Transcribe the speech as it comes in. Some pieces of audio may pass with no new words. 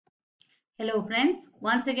Hello friends,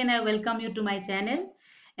 once again I welcome you to my channel,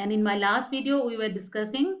 and in my last video we were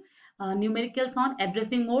discussing numericals on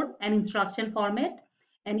addressing mode and instruction format,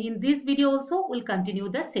 and in this video also we'll continue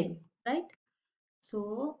the same, right?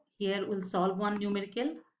 So here we'll solve one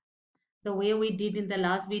numerical the way we did in the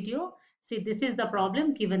last video. See, this is the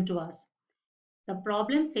problem given to us. The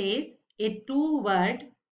problem says a two-word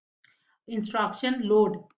instruction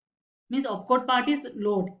load means opcode part is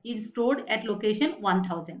load is stored at location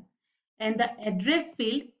 1000 and the address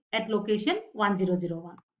field at location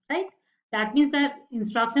 1001, right? That means the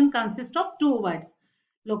instruction consists of two words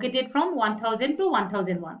located from 1000 to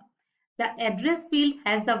 1001. The address field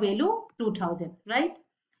has the value 2000, right?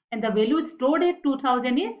 And the value stored at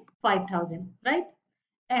 2000 is 5000, right?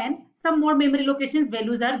 And some more memory locations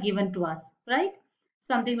values are given to us, right?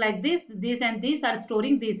 Something like this and this are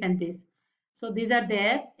storing this and this. So these are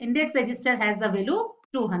there. Index register has the value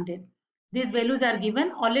 200. These values are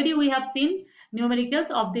given. Already we have seen numericals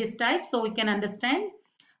of this type, so we can understand.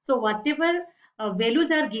 So whatever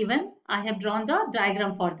values are given, I have drawn the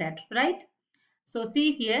diagram for that, right? So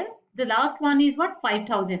see here, the last one is what?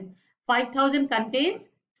 5000. 5000 contains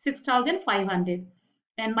 6500.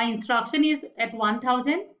 And my instruction is at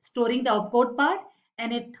 1000 storing the opcode part,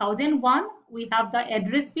 and at 1001 we have the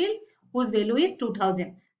address field whose value is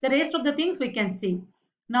 2000. The rest of the things we can see.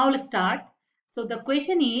 Now let's start. So the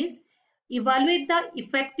question is evaluate the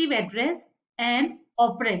effective address and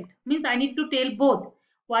operand. Means I need to tell both.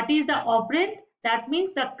 What is the operand? That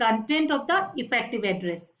means the content of the effective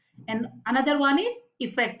address, and another one is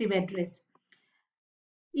effective address.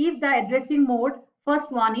 If the addressing mode,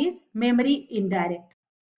 first one is memory indirect.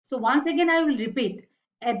 So once again I will repeat,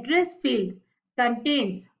 address field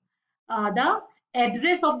contains the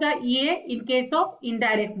address of the EA in case of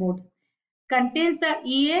indirect mode, contains the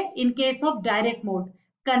EA in case of direct mode,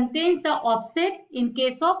 contains the offset in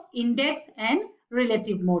case of index and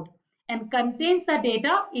relative mode, and contains the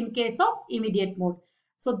data in case of immediate mode.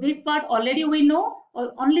 So this part already we know,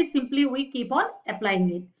 or only simply we keep on applying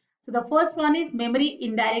it. So the first one is memory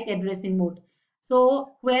indirect addressing mode.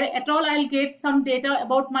 So where at all I'll get some data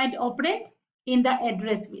about my operand in the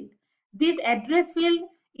address field. This address field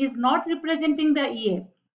is not representing the EA.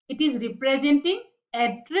 It is representing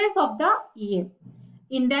address of the EA.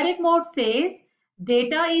 Indirect mode says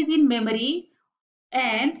data is in memory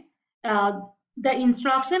and the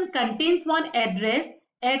instruction contains one address.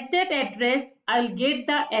 At that address, I'll get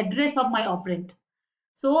the address of my operand.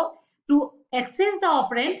 So to access the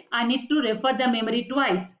operand, I need to refer the memory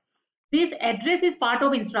twice. This address is part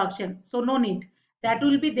of instruction, so no need. That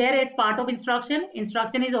will be there as part of instruction.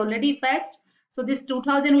 Instruction is already fetched, so this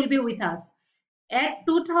 2000 will be with us. At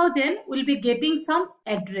 2000, we'll be getting some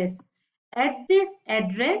address. At this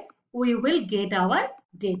address, we will get our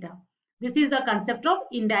data. This is the concept of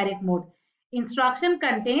indirect mode. Instruction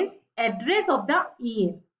contains address of the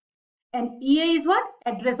EA. And EA is what?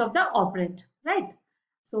 Address of the operand, right?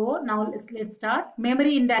 So now let's start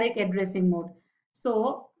memory indirect addressing mode.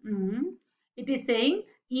 So it is saying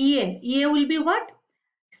EA will be what?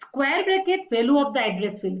 Square bracket value of the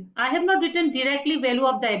address field. I have not written directly value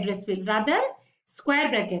of the address field, rather square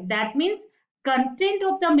bracket. That means content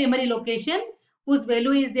of the memory location whose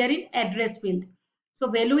value is there in address field. So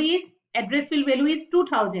value is address field value is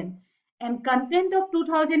 2000 and content of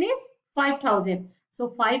 2000 is 5000.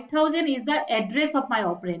 So 5000 is the address of my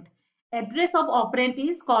operand. Address of operand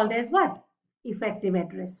is called as what? Effective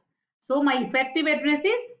address. So my effective address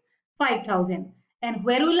is 5000. And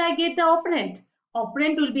where will I get the operand?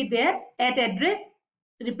 Operand will be there at address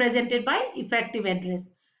represented by effective address.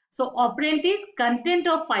 So operand is content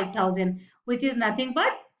of 5000, which is nothing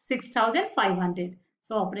but 6500.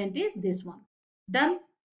 So operand is this one. Done.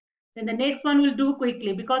 Then the next one we'll do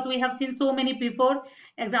quickly because we have seen so many before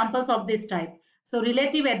examples of this type. So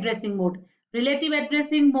relative addressing mode. Relative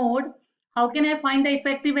addressing mode, how can I find the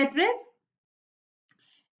effective address?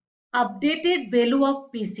 Updated value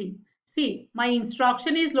of PC. See, my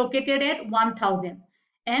instruction is located at 1000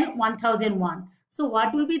 and 1001. So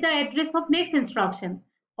what will be the address of next instruction?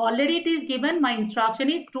 Already it is given, my instruction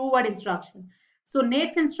is two-word instruction. So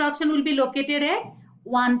next instruction will be located at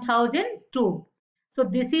 1002. So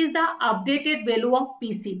this is the updated value of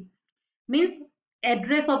PC. Means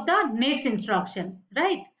address of the next instruction,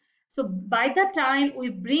 right? So by the time we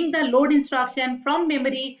bring the load instruction from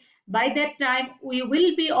memory, by that time we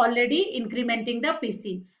will be already incrementing the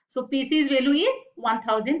PC. So PC's value is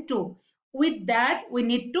 1002. With that we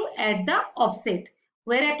need to add the offset.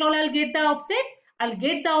 Where at all I'll get the offset? I'll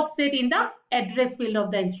get the offset in the address field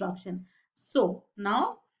of the instruction. So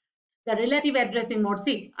now the relative addressing mode,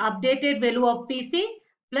 see, updated value of PC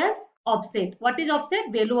plus offset. What is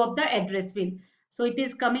offset? Value of the address field. So it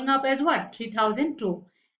is coming up as what? 3002.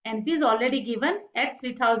 And it is already given at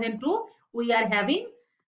 3002. We are having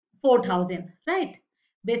 4000, right?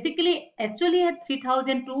 Basically, actually at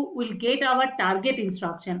 3002, we'll get our target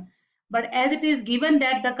instruction. But as it is given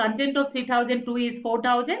that the content of 3002 is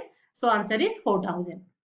 4000, so answer is 4000.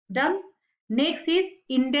 Done. Next is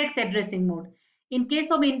index addressing mode. In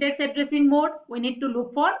case of index addressing mode, we need to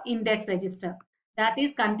look for index register. That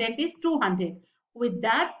is content is 200. With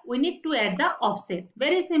that, we need to add the offset.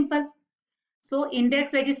 Very simple. So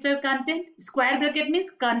index register content, square bracket means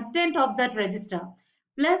content of that register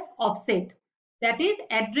plus offset. That is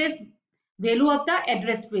address, value of the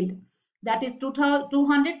address field. That is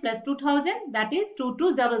 200 plus 2000, that is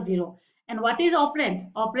 2200. And what is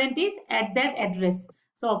operand? Operand is at that address.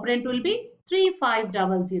 So operand will be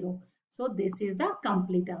 3500. So this is the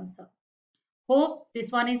complete answer. Hope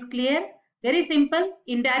this one is clear. Very simple.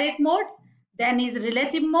 Indirect mode, then is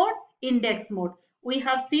relative mode, index mode. We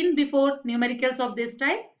have seen before numericals of this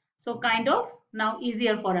type. So kind of now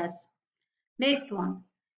easier for us. Next one.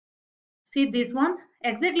 See this one,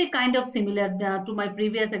 exactly kind of similar to my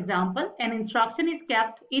previous example. An instruction is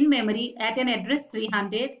kept in memory at an address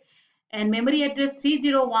 300 and memory address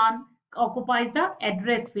 301 occupies the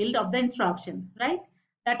address field of the instruction, right?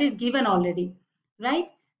 That is given already, right?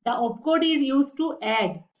 The opcode is used to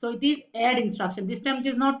add. So it is add instruction. This time it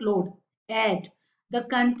is not load, add the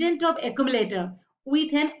content of accumulator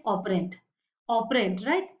with an operand. Operand,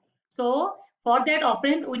 right? So for that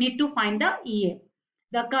operand, we need to find the EA.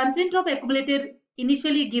 The content of accumulator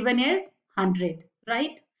initially given is 100,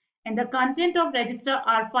 right? And the content of register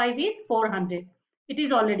R5 is 400. It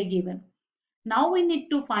is already given. Now we need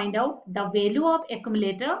to find out the value of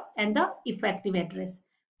accumulator and the effective address.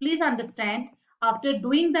 Please understand, after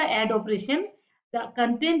doing the add operation, the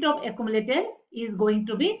content of accumulator is going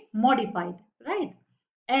to be modified, right?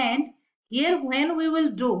 And here when we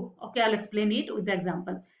will do, okay, I'll explain it with the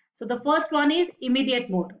example. So the first one is immediate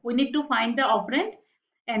mode. We need to find the operand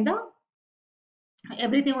and the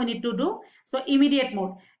everything we need to do. So immediate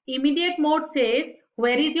mode. Immediate mode says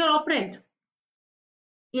where is your operand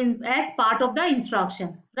in as part of the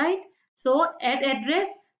instruction, right? So at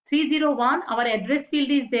address 301, our address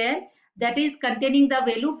field is there that is containing the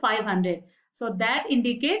value 500. So that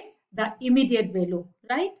indicates the immediate value,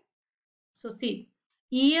 right? So see,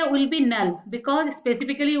 EA will be null because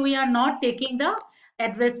specifically we are not taking the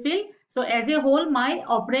address field. So as a whole, my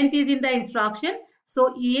operand is in the instruction.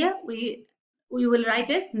 So EA we will write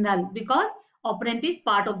as null because operand is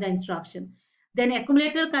part of the instruction. Then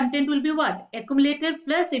accumulator content will be what? Accumulator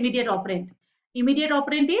plus immediate operand. Immediate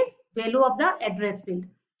operand is value of the address field.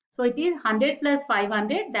 So it is 100 plus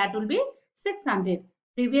 500, that will be 600.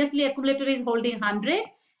 Previously accumulator is holding 100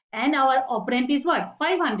 and our operand is what?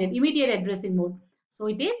 500, immediate addressing mode. So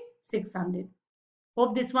it is 600.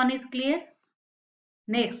 Hope this one is clear.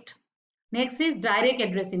 Next is direct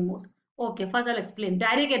addressing mode. Okay, first I'll explain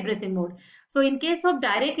direct addressing mode. So in case of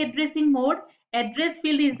direct addressing mode, address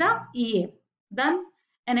field is the EA. Done.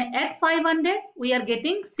 And at 500 we are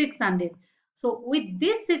getting 600. So with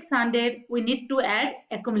this 600 we need to add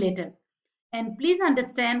accumulator. And please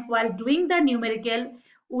understand, while doing the numerical,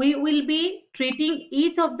 we will be treating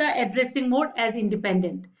each of the addressing mode as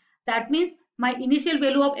independent. That means my initial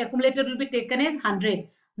value of accumulator will be taken as 100,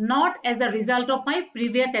 not as the result of my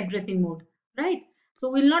previous addressing mode, right? So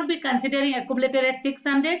we will not be considering accumulator as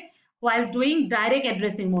 600 while doing direct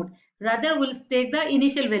addressing mode. Rather, we'll take the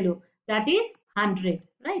initial value, that is 100,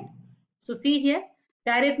 right? So see here,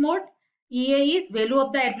 direct mode, EA is value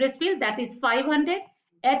of the address field, that is 500.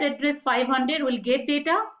 At address 500, we'll get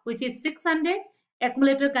data, which is 600.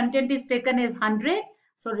 Accumulator content is taken as 100.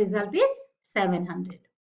 So result is 700.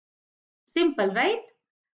 Simple, right?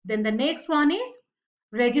 Then the next one is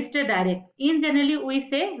register direct. In generally, we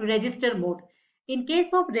say register mode. In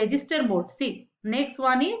case of register mode, see, next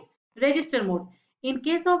one is register mode. In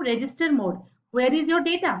case of register mode, where is your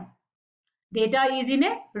data? Data is in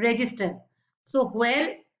a register. So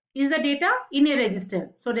where is the data? In a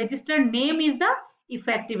register. So register name is the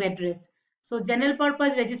effective address. So general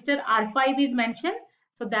purpose register R5 is mentioned.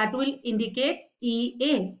 So that will indicate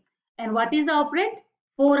EA. And what is the operand?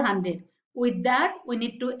 400. With that, we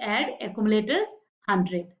need to add accumulators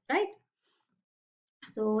 100, right?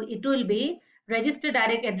 So it will be register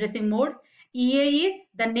direct addressing mode. EA is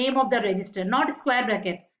the name of the register, not square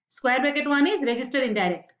bracket. Square bracket one is register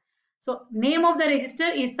indirect. So name of the register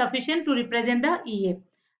is sufficient to represent the EA.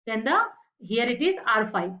 Then here it is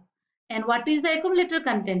R5. And what is the accumulator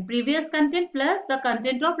content? Previous content plus the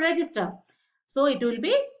content of register. So it will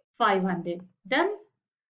be 500. Done.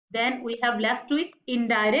 Then we have left with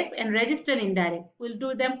indirect and register indirect. We'll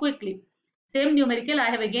do them quickly. Same numerical I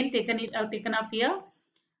have again taken up here.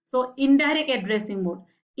 So indirect addressing mode.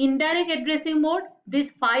 Indirect addressing mode,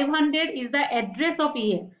 this 500 is the address of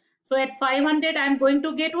EA. So at 500 I am going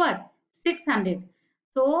to get what? 600.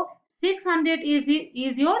 So 600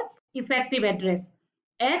 is your effective address.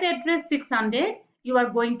 At address 600 you are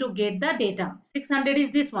going to get the data. 600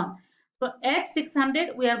 is this one. So at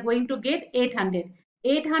 600 we are going to get 800.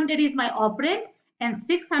 800 is my operand and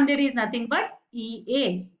 600 is nothing but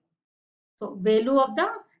EA. So value of the,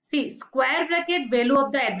 see, square bracket value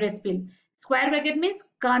of the address field. Square bracket means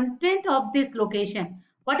content of this location.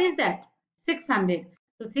 What is that? 600.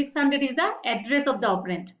 So 600 is the address of the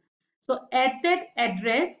operand. So at that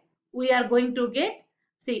address we are going to get,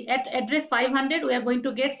 see, at address 500 we are going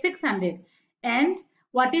to get 600. And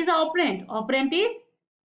what is the operand? Operand is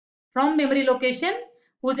from memory location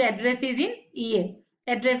whose address is in EA,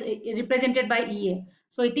 address represented by EA.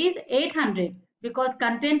 So it is 800 because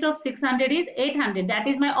content of 600 is 800. That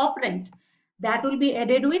is my operand. That will be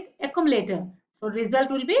added with accumulator. So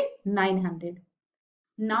result will be 900.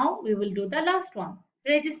 Now we will do the last one,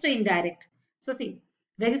 register indirect. So see,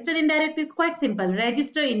 register indirect is quite simple.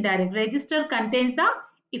 Register indirect. Register contains the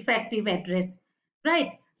effective address,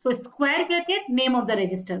 right? So square bracket name of the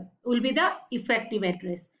register will be the effective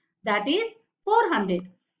address. That is 400.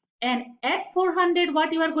 And at 400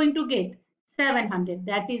 what you are going to get? 700.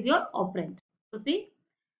 That is your operand. So see,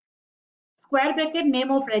 square bracket name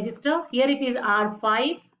of register, here it is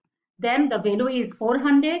R5, then the value is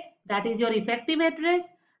 400, that is your effective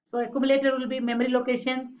address. So accumulator will be memory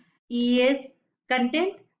locations, ES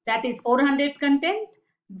content, that is 400 content.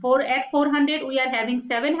 At 400 we are having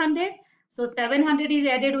 700, so 700 is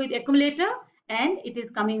added with accumulator and it is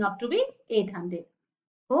coming up to be 800.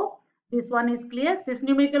 Hope this one is clear. This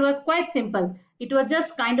numerical was quite simple. It was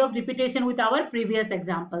just kind of repetition with our previous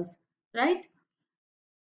examples, right?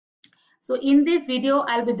 So in this video,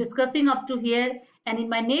 I'll be discussing up to here, and in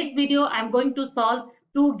my next video, I'm going to solve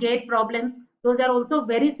two gate problems. Those are also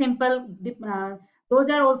very simple. Those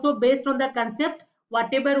are also based on the concept,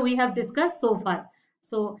 whatever we have discussed so far.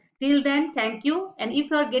 So till then, thank you. And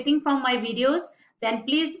if you are getting from my videos, then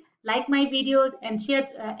please like my videos and share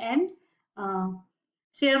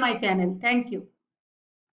my channel. Thank you.